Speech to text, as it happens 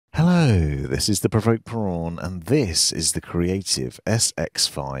this is the Provoked Prawn, and this is the Creative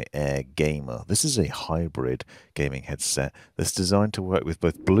SXFI AIR Gamer. This is a hybrid gaming headset that's designed to work with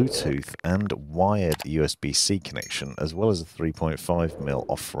both Bluetooth and wired USB-C connection, as well as a 3.5mm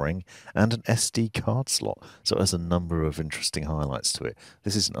offering and an SD card slot. So it has a number of interesting highlights to it.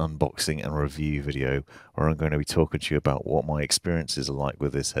 This is an unboxing and review video where I'm going to be talking to you about what my experiences are like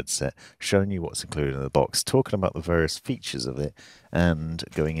with this headset, showing you what's included in the box, talking about the various features of it, and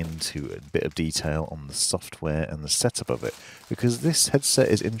going into a bit of detail on the software and the setup of it, because this headset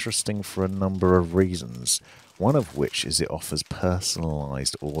is interesting for a number of reasons. One of which is it offers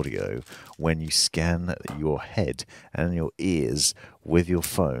personalized audio when you scan your head and your ears with your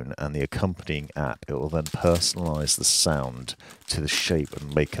phone and the accompanying app. It will then personalize the sound to the shape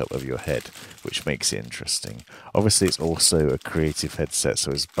and makeup of your head, which makes it interesting. Obviously, it's also a creative headset, so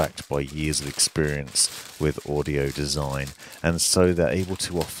it's backed by years of experience with audio design, and so they're able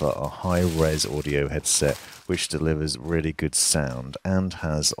to offer a high-res audio headset which delivers really good sound and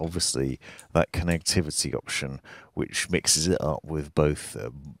has obviously that connectivity option which mixes it up with both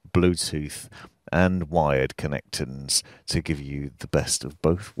Bluetooth and wired connections to give you the best of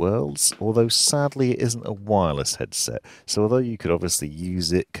both worlds, although sadly it isn't a wireless headset. So although you could obviously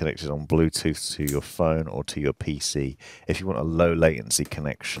use it connected on Bluetooth to your phone or to your PC, if you want a low latency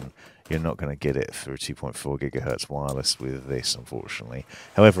connection, you're not going to get it through 2.4 GHz wireless with this, unfortunately.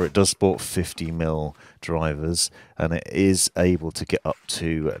 However, it does sport 50mm drivers, and it is able to get up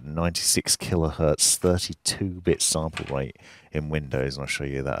to 96 kHz 32-bit sample rate in Windows, and I'll show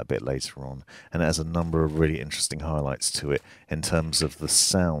you that a bit later on. And it has a number of really interesting highlights to it in terms of the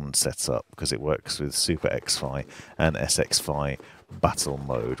sound setup, because it works with Super X-Fi and SXFI battle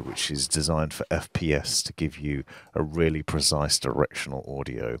mode, which is designed for FPS to give you a really precise directional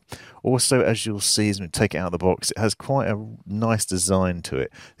audio. Also, as you'll see as we take it out of the box, it has quite a nice design to it.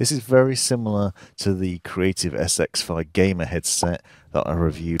 This is very similar to the Creative SXFI Gamer headset that I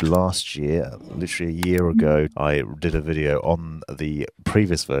reviewed last year. Literally a year ago, I did a video on the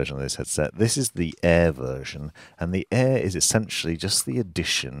previous version of this headset. This is the Air version, and the Air is essentially just the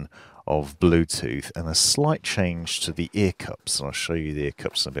addition of Bluetooth and a slight change to the ear cups, and I'll show you the ear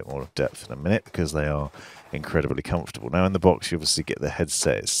cups in a bit more depth in a minute because they are incredibly comfortable. Now in the box you obviously get the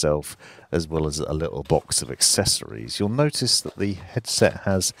headset itself as well as a little box of accessories. You'll notice that the headset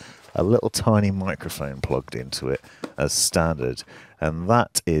has a little tiny microphone plugged into it as standard, and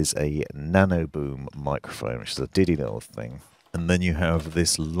that is a nano boom microphone, which is a diddy little thing. And then you have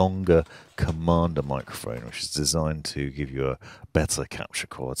this longer commander microphone, which is designed to give you a better capture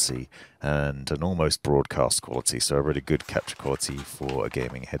quality and an almost broadcast quality, so a really good capture quality for a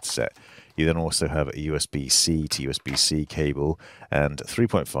gaming headset. You then also have a USB-C to USB-C cable and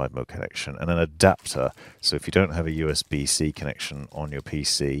 3.5mm connection and an adapter. So if you don't have a USB-C connection on your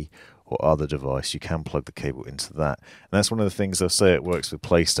PC or other device, you can plug the cable into that. And that's one of the things they'll say it works with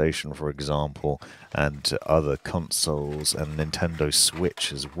PlayStation, for example, and other consoles and Nintendo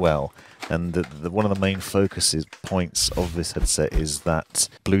Switch as well. And one of the main points of this headset is that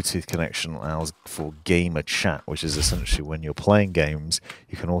Bluetooth connection allows for gamer chat, which is essentially when you're playing games,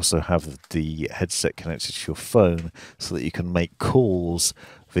 you can also have the headset connected to your phone so that you can make calls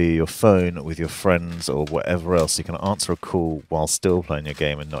via your phone with your friends or whatever else. You can answer a call while still playing your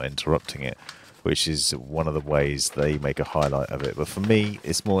game and not interrupting it, which is one of the ways they make a highlight of it. But for me,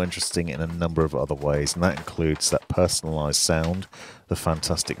 it's more interesting in a number of other ways, and that includes that personalized sound, the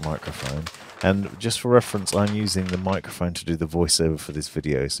fantastic microphone. And just for reference, I'm using the microphone to do the voiceover for this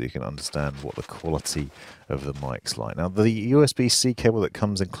video so you can understand what the quality of the mic's like. Now, the USB-C cable that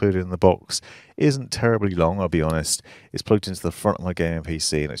comes included in the box isn't terribly long, I'll be honest. It's plugged into the front of my gaming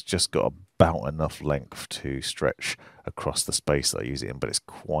PC, and it's just got about enough length to stretch across the space that I use it in, but it's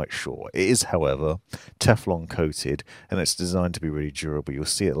quite short. It is, however, Teflon coated, and it's designed to be really durable. You'll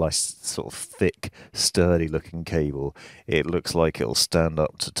see it like sort of thick, sturdy looking cable. It looks like it'll stand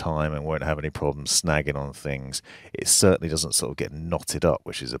up to time and won't have any problems snagging on things. It certainly doesn't sort of get knotted up,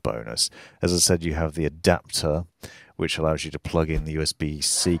 which is a bonus. As I said, you have the adapter, which allows you to plug in the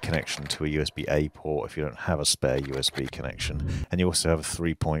USB-C connection to a USB-A port if you don't have a spare USB connection. And you also have a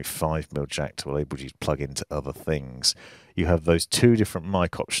 3.5mm jack to enable you to plug into other things. You have those two different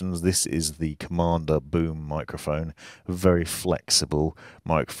mic options. This is the Commander Boom microphone, a very flexible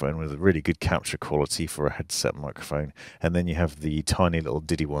microphone with a really good capture quality for a headset microphone. And then you have the tiny little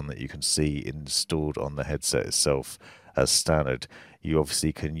diddy one that you can see installed on the headset itself, as standard. You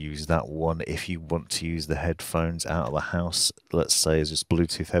obviously can use that one if you want to use the headphones out of the house, let's say as just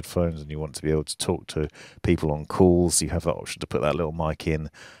Bluetooth headphones, and you want to be able to talk to people on calls. You have that option to put that little mic in,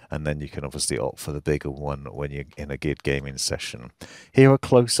 and then you can obviously opt for the bigger one when you're in a good gaming session. Here, a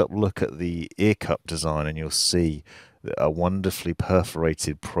close-up look at the ear cup design, and you'll see a wonderfully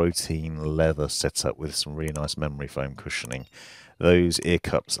perforated protein leather setup with some really nice memory foam cushioning. Those ear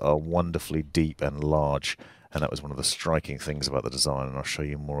cups are wonderfully deep and large, and that was one of the striking things about the design, and I'll show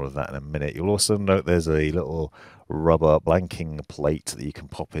you more of that in a minute. You'll also note there's a little rubber blanking plate that you can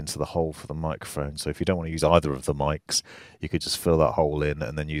pop into the hole for the microphone, so if you don't want to use either of the mics, you could just fill that hole in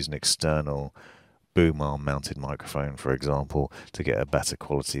and then use an external boom arm mounted microphone, for example, to get a better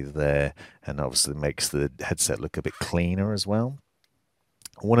quality there, and obviously makes the headset look a bit cleaner as well.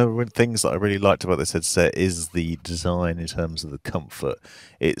 One of the things that I really liked about this headset is the design in terms of the comfort.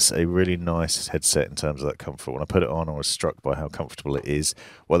 It's a really nice headset in terms of that comfort. When I put it on, I was struck by how comfortable it is.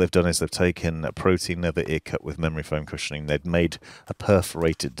 What they've done is they've taken a protein leather ear cup with memory foam cushioning. They've made a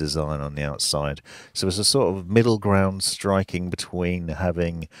perforated design on the outside. So it's a sort of middle ground striking between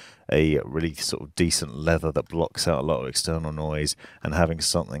having a really sort of decent leather that blocks out a lot of external noise and having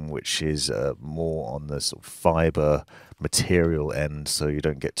something which is more on the sort of fiber material end, so you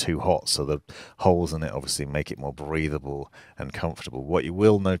don't get too hot, so the holes in it obviously make it more breathable and comfortable. What you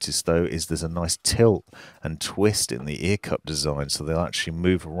will notice though is there's a nice tilt and twist in the ear cup design, so they'll actually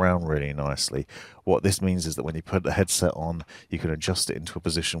move around really nicely. What this means is that when you put the headset on, you can adjust it into a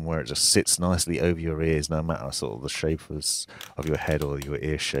position where it just sits nicely over your ears, no matter sort of the shape of your head or your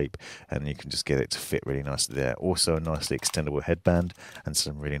ear shape, and you can just get it to fit really nicely there. Also a nicely extendable headband and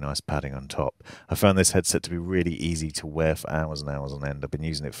some really nice padding on top. I found this headset to be really easy to wear for hours and hours on end. I've been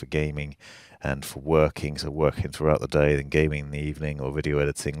using it for gaming and for working, so working throughout the day, then gaming in the evening, or video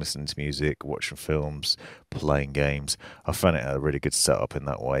editing, listening to music, watching films, playing games. I found it a really good setup in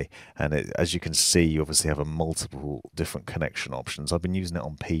that way, and as you can see, you obviously have a multiple different connection options. I've been using it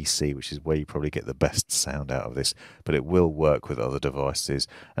on PC, which is where you probably get the best sound out of this, but it will work with other devices,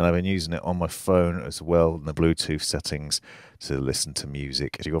 and I've been using it on my phone as well in the Bluetooth settings to listen to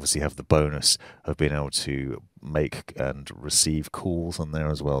music. You obviously have the bonus of being able to make and receive calls on there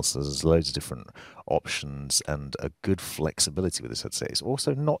as well, so there's loads of different options and a good flexibility with this headset. It's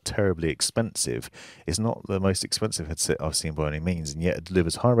also not terribly expensive. It's not the most expensive headset I've seen by any means, and yet it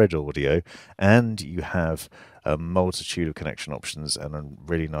delivers high-res audio, and you have a multitude of connection options and a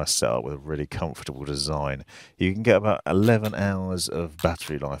really nice setup with a really comfortable design. You can get about 11 hours of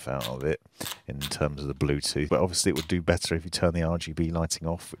battery life out of it in terms of the Bluetooth, but obviously it would do better if you turn the RGB lighting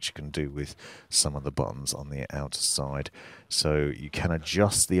off, which you can do with some of the buttons on the outer side. So you can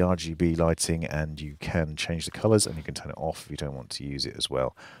adjust the RGB lighting and you can change the colors, and you can turn it off if you don't want to use it as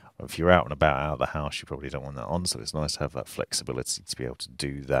well. If you're out and about out of the house, you probably don't want that on, so it's nice to have that flexibility to be able to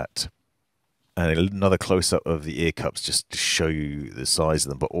do that. And another close-up of the ear cups just to show you the size of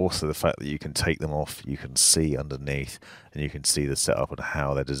them, but also the fact that you can take them off, you can see underneath, and you can see the setup and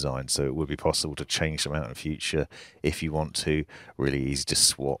how they're designed. So it would be possible to change them out in the future if you want to. Really easy to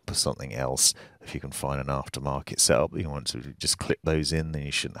swap for something else. If you can find an aftermarket setup, you want to just clip those in, then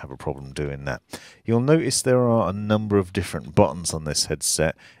you shouldn't have a problem doing that. You'll notice there are a number of different buttons on this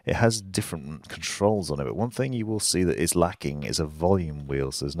headset. It has different controls on it, but one thing you will see that is lacking is a volume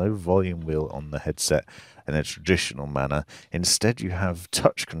wheel. So there's no volume wheel on the headset in a traditional manner. Instead, you have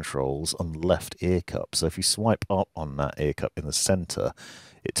touch controls on the left ear cup. So if you swipe up on that ear cup in the center,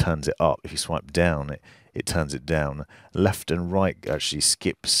 it turns it up. If you swipe down, it turns it down. Left and right actually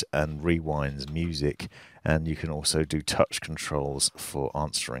skips and rewinds music, and you can also do touch controls for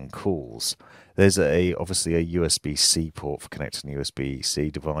answering calls. There's obviously a USB-C port for connecting a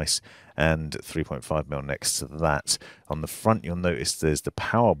USB-C device, and 3.5mm next to that. On the front, you'll notice there's the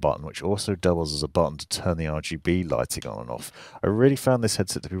power button, which also doubles as a button to turn the RGB lighting on and off. I really found this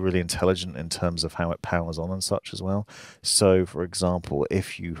headset to be really intelligent in terms of how it powers on and such as well. So, for example,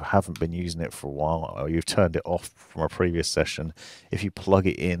 if you haven't been using it for a while, or you've turned it off from a previous session, if you plug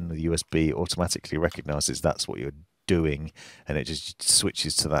it in, the USB automatically recognizes that's what you're doing, and it just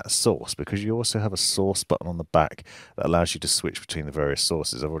switches to that source, because you also have a source button on the back that allows you to switch between the various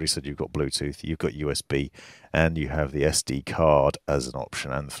sources. I've already said you've got Bluetooth, you've got USB, and you have the SD card as an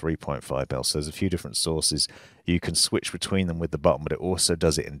option, and the 3.5mm. So there's a few different sources You can switch between them with the button, but it also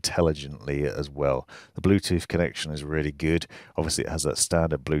does it intelligently as well. The Bluetooth connection is really good. Obviously, it has that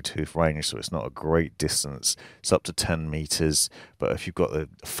standard Bluetooth range, so it's not a great distance. It's up to 10 meters, but if you've got the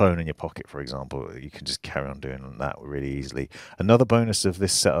phone in your pocket, for example, you can just carry on doing that really easily. Another bonus of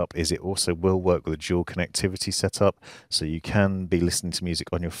this setup is it also will work with a dual connectivity setup, so you can be listening to music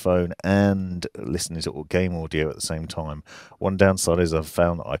on your phone and listening to game audio at the same time. One downside is I've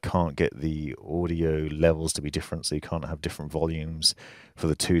found that I can't get the audio levels to be different, so you can't have different volumes for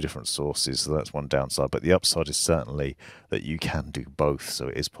the two different sources, so that's one downside. But the upside is certainly that you can do both, so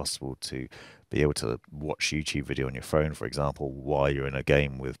it is possible to be able to watch YouTube video on your phone, for example, while you're in a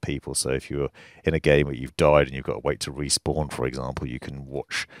game with people. So if you're in a game where you've died and you've got to wait to respawn, for example, you can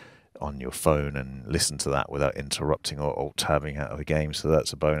watch on your phone and listen to that without interrupting or alt-tabbing out of the game. So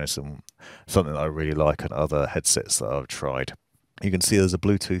that's a bonus and something that I really like on other headsets that I've tried. You can see there's a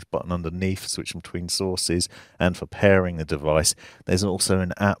Bluetooth button underneath, switching between sources and for pairing the device. There's also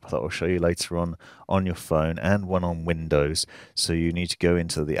an app that I'll show you later on your phone and one on Windows. So you need to go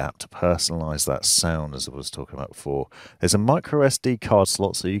into the app to personalize that sound, as I was talking about before. There's a microSD card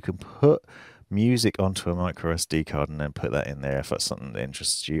slot, so you can put music onto a microSD card and then put that in there if that's something that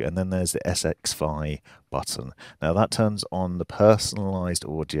interests you. And then there's the SXFI button. Now that turns on the personalized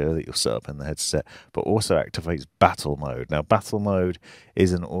audio that you'll set up in the headset, but also activates battle mode. Now battle mode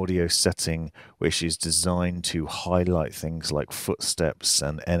is an audio setting which is designed to highlight things like footsteps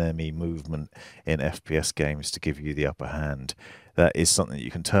and enemy movement in FPS games to give you the upper hand. That is something that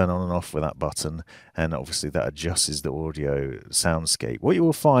you can turn on and off with that button, and obviously that adjusts the audio soundscape. What you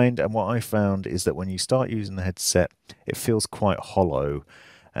will find, and what I found, is that when you start using the headset, it feels quite hollow,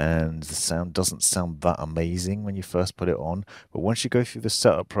 and the sound doesn't sound that amazing when you first put it on. But once you go through the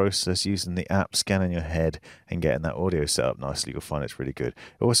setup process using the app, scanning your head, and getting that audio set up nicely, you'll find it's really good.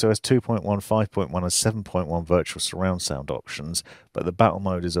 It also has 2.1, 5.1, and 7.1 virtual surround sound options, but the battle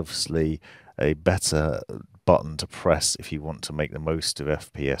mode is obviously a better button to press if you want to make the most of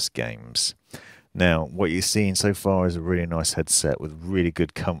FPS games. Now, what you're seeing so far is a really nice headset with really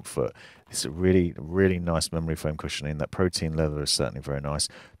good comfort. It's a really nice memory foam cushioning. That protein leather is certainly very nice.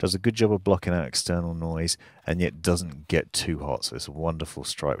 Does a good job of blocking out external noise, and yet doesn't get too hot. So it's a wonderful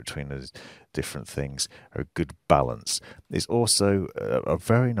strike between those different things, a good balance. It's also a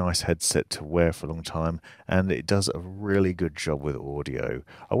very nice headset to wear for a long time, and it does a really good job with audio.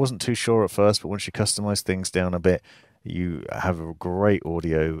 I wasn't too sure at first, but once you customize things down a bit, you have a great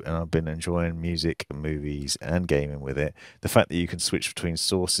audio, and I've been enjoying music and movies and gaming with it. The fact that you can switch between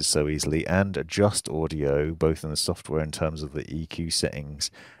sources so easily and adjust audio both in the software in terms of the EQ settings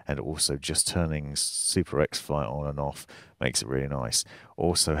and also just turning Super XFi on and off makes it really nice.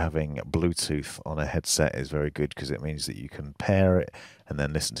 Also, having Bluetooth on a headset is very good because it means that you can pair it and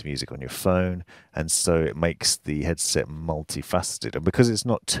then listen to music on your phone, and so it makes the headset multifaceted. And because it's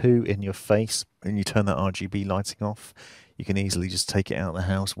not too in your face, when you turn that RGB lighting off, you can easily just take it out of the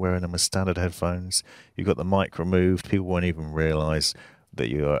house wearing them as standard headphones. You've got the mic removed. People won't even realize that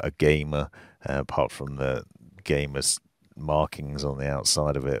you're a gamer, apart from the gamer's markings on the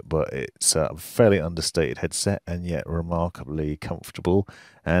outside of it. But it's a fairly understated headset and yet remarkably comfortable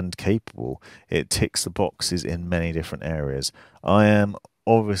and capable. It ticks the boxes in many different areas. I am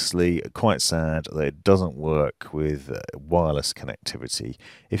obviously quite sad that it doesn't work with wireless connectivity.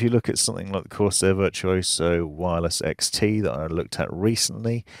 If you look at something like the Corsair Virtuoso Wireless XT that I looked at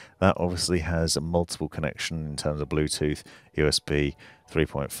recently, that obviously has a multiple connection in terms of Bluetooth, USB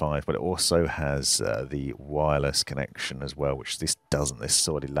 3.5, but it also has the wireless connection as well, which this doesn't. This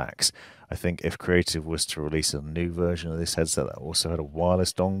sorely lacks. I think if Creative was to release a new version of this headset that also had a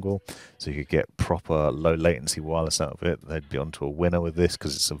wireless dongle, so you could get proper low latency wireless out of it, they'd be onto a winner with this,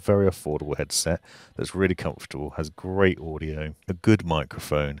 because it's a very affordable headset that's really comfortable, has great audio, a good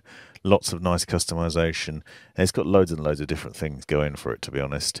microphone, lots of nice customization, and it's got loads and loads of different things going for it, to be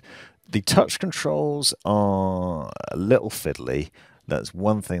honest. The touch controls are a little fiddly. That's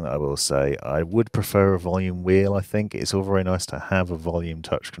one thing that I will say. I would prefer a volume wheel, I think. It's all very nice to have a volume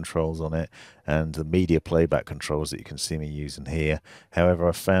touch controls on it and the media playback controls that you can see me using here. However,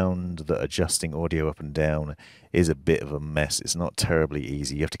 I found that adjusting audio up and down is a bit of a mess. It's not terribly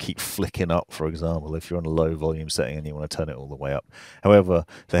easy. You have to keep flicking up, for example, if you're on a low volume setting and you want to turn it all the way up. However,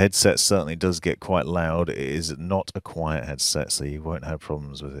 the headset certainly does get quite loud. It is not a quiet headset, so you won't have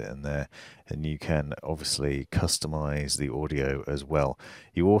problems with it in there. and you can obviously customize the audio as well.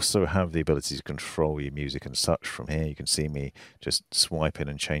 You also have the ability to control your music and such from here. You can see me just swiping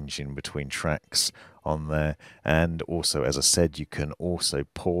and changing between tracks on there, and also, as I said, you can also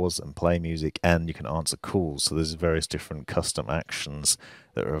pause and play music, and you can answer calls. So there's various different custom actions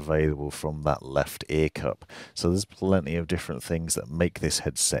that are available from that left ear cup. So there's plenty of different things that make this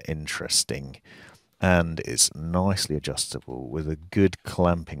headset interesting, and it's nicely adjustable with a good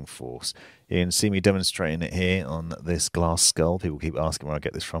clamping force. You can see me demonstrating it here on this glass skull. People keep asking where I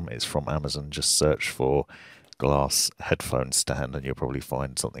get this from. It's from Amazon. Just search for glass headphone stand and you'll probably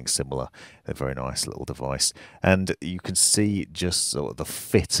find something similar. A very nice little device, and you can see just sort of the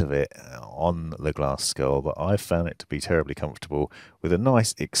fit of it on the glass skull, but I found it to be terribly comfortable with a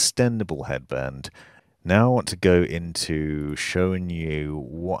nice extendable headband. Now I want to go into showing you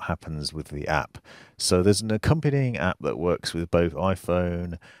what happens with the app. So there's an accompanying app that works with both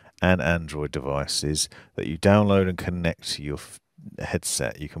iPhone and Android devices that you download and connect to your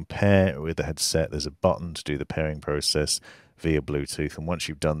headset. You can pair with the headset. There's a button to do the pairing process via Bluetooth, and once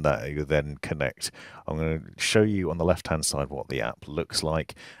you've done that, you then connect. I'm going to show you on the left hand side what the app looks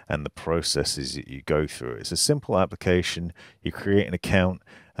like and the processes that you go through. It's a simple application. You create an account,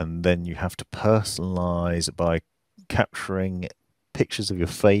 and then you have to personalize by capturing pictures of your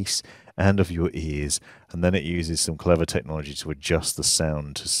face and of your ears, and then it uses some clever technology to adjust the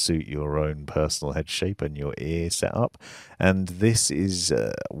sound to suit your own personal head shape and your ear setup. And this is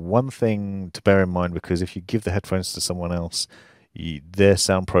one thing to bear in mind, because if you give the headphones to someone else, their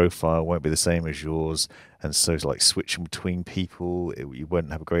sound profile won't be the same as yours, and so it's like switching between people, you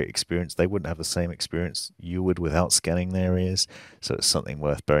won't have a great experience. They wouldn't have the same experience you would without scanning their ears, so it's something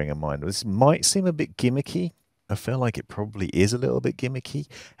worth bearing in mind. This might seem a bit gimmicky. I feel like it probably is a little bit gimmicky.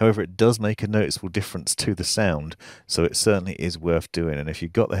 However, it does make a noticeable difference to the sound, so it certainly is worth doing. And if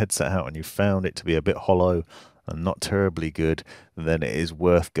you've got the headset out and you found it to be a bit hollow and not terribly good, then it is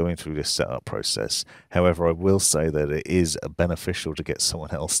worth going through this setup process. However, I will say that it is beneficial to get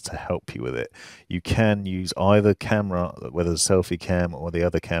someone else to help you with it. You can use either camera, whether the selfie cam or the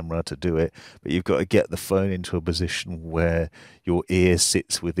other camera, to do it, but you've got to get the phone into a position where your ear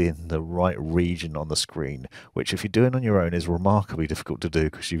sits within the right region on the screen, which if you're doing on your own is remarkably difficult to do,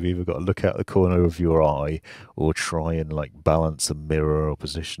 because you've either got to look out the corner of your eye or try and like balance a mirror or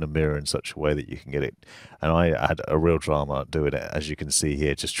position a mirror in such a way that you can get it. And I had a real drama doing it, as you can see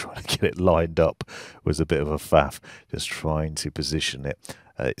here. Just trying to get it lined up was a bit of a faff, just trying to position it.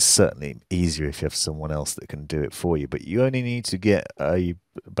 It's certainly easier if you have someone else that can do it for you, but you only need to get you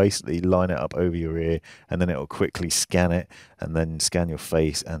basically line it up over your ear, and then it will quickly scan it, and then scan your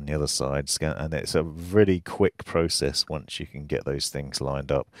face and the other side, scan, and it's a really quick process once you can get those things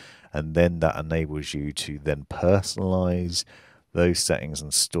lined up, and then that enables you to then personalize those settings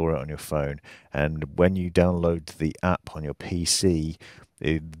and store it on your phone. And when you download the app on your PC,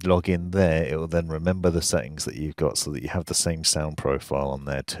 log in there, it will then remember the settings that you've got so that you have the same sound profile on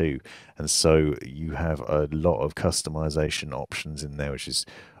there too. And so you have a lot of customization options in there, which is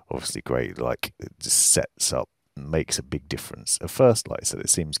obviously great. Like, it just sets up and makes a big difference. At first, like I said, it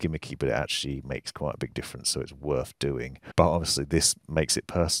seems gimmicky, but it actually makes quite a big difference, so it's worth doing. But obviously this makes it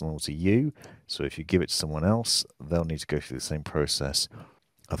personal to you, so if you give it to someone else, they'll need to go through the same process.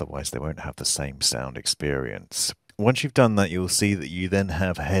 Otherwise, they won't have the same sound experience. Once you've done that, you'll see that you then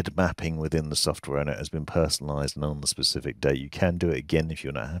have head mapping within the software, and it has been personalized and on the specific date. You can do it again if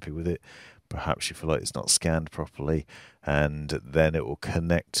you're not happy with it. Perhaps you feel like it's not scanned properly, and then it will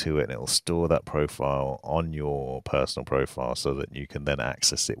connect to it and it will store that profile on your personal profile so that you can then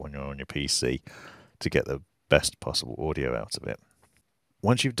access it when you're on your PC to get the best possible audio out of it.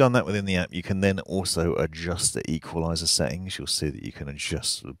 Once you've done that within the app, you can then also adjust the equalizer settings. You'll see that you can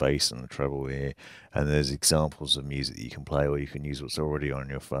adjust the bass and the treble here, and there's examples of music that you can play, or you can use what's already on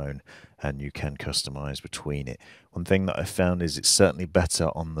your phone, and you can customize between it. One thing that I found is it's certainly better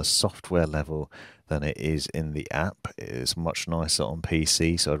on the software level than it is in the app. It is much nicer on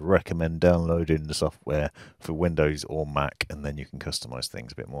PC, so I'd recommend downloading the software for Windows or Mac, and then you can customize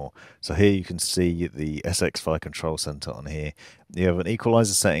things a bit more. So here you can see the SXFI control center on here. You have an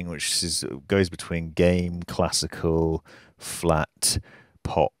equalizer setting which goes between game, classical, flat,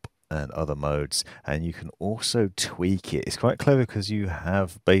 pop, and other modes, and you can also tweak it. It's quite clever because you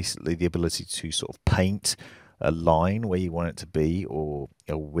have basically the ability to sort of paint a line where you want it to be, or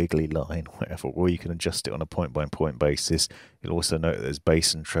a wiggly line, whatever, or you can adjust it on a point-by-point basis. You'll also note that there's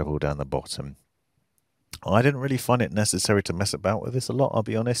bass and treble down the bottom. I didn't really find it necessary to mess about with this a lot, I'll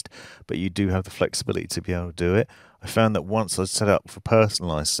be honest, but you do have the flexibility to be able to do it. I found that once I set up for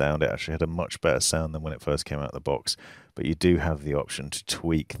personalized sound, it actually had a much better sound than when it first came out of the box. But you do have the option to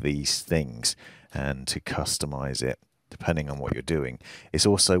tweak these things and to customize it depending on what you're doing. It's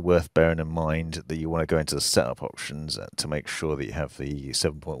also worth bearing in mind that you want to go into the setup options to make sure that you have the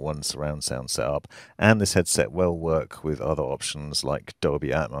 7.1 surround sound set up, and this headset will work with other options like Dolby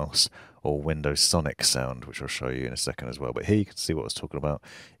Atmos or Windows Sonic sound, which I'll show you in a second as well. But here you can see what I was talking about.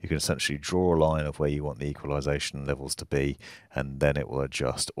 You can essentially draw a line of where you want the equalization levels to be, and then it will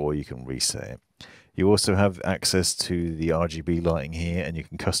adjust, or you can reset it. You also have access to the RGB lighting here, and you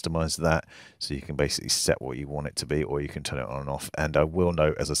can customize that, so you can basically set what you want it to be, or you can turn it on and off. And I will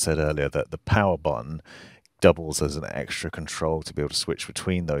note, as I said earlier, that the power button doubles as an extra control to be able to switch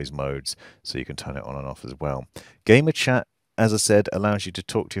between those modes, so you can turn it on and off as well. Gamer chat, as I said, allows you to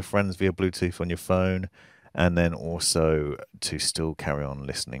talk to your friends via Bluetooth on your phone, and then also to still carry on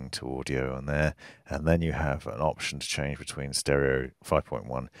listening to audio on there. And then you have an option to change between stereo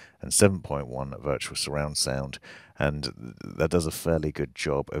 5.1 and 7.1 virtual surround sound, and that does a fairly good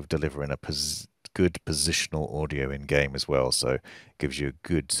job of delivering a good positional audio in game as well. So it gives you a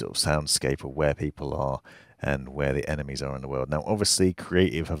good sort of soundscape of where people are and where the enemies are in the world. Now, obviously,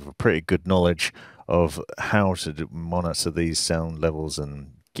 Creative have a pretty good knowledge of how to monitor these sound levels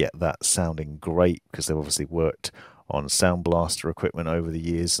and get that sounding great, because they've obviously worked on Sound Blaster equipment over the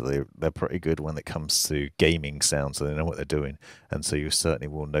years, so they're pretty good when it comes to gaming sound, so they know what they're doing, and so you certainly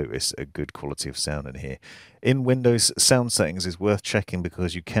will notice a good quality of sound in here. In Windows, sound settings is worth checking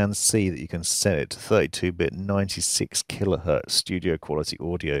because you can see that you can set it to 32-bit 96 kilohertz studio quality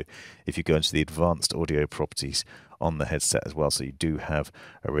audio if you go into the advanced audio properties on the headset as well, so you do have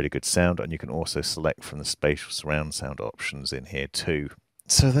a really good sound, and you can also select from the spatial surround sound options in here too.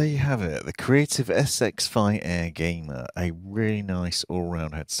 So there you have it, the Creative SXFI AIR Gamer, a really nice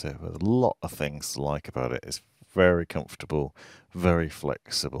all-round headset with a lot of things to like about it. It's very comfortable, very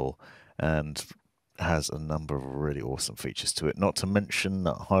flexible, and has a number of really awesome features to it, not to mention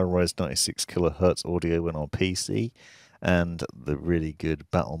that high-res 96 kilohertz audio when on PC, and the really good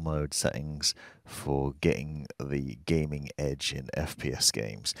battle mode settings for getting the gaming edge in FPS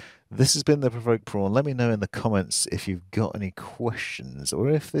games. This has been the Provoked Prawn. Let me know in the comments if you've got any questions, or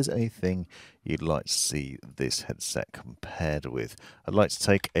if there's anything you'd like to see this headset compared with. I'd like to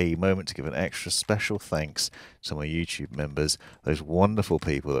take a moment to give an extra special thanks to my YouTube members, those wonderful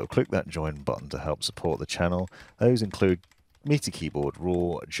people that have clicked that join button to help support the channel. Those include Meaty Keyboard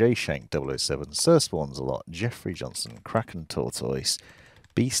Raw, JShank007, Sir Spawns a Lot, Jeffrey Johnson, Kraken Tortoise,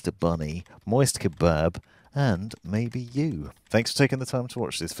 Beast Bunny, Moist Kebab, and maybe you. Thanks for taking the time to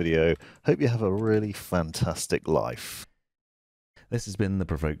watch this video. Hope you have a really fantastic life. This has been the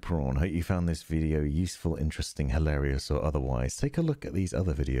Provoked Prawn. Hope you found this video useful, interesting, hilarious, or otherwise. Take a look at these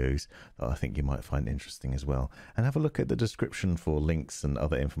other videos that I think you might find interesting as well. And have a look at the description for links and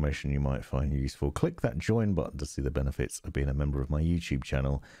other information you might find useful. Click that join button to see the benefits of being a member of my YouTube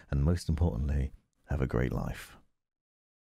channel. And most importantly, have a great life.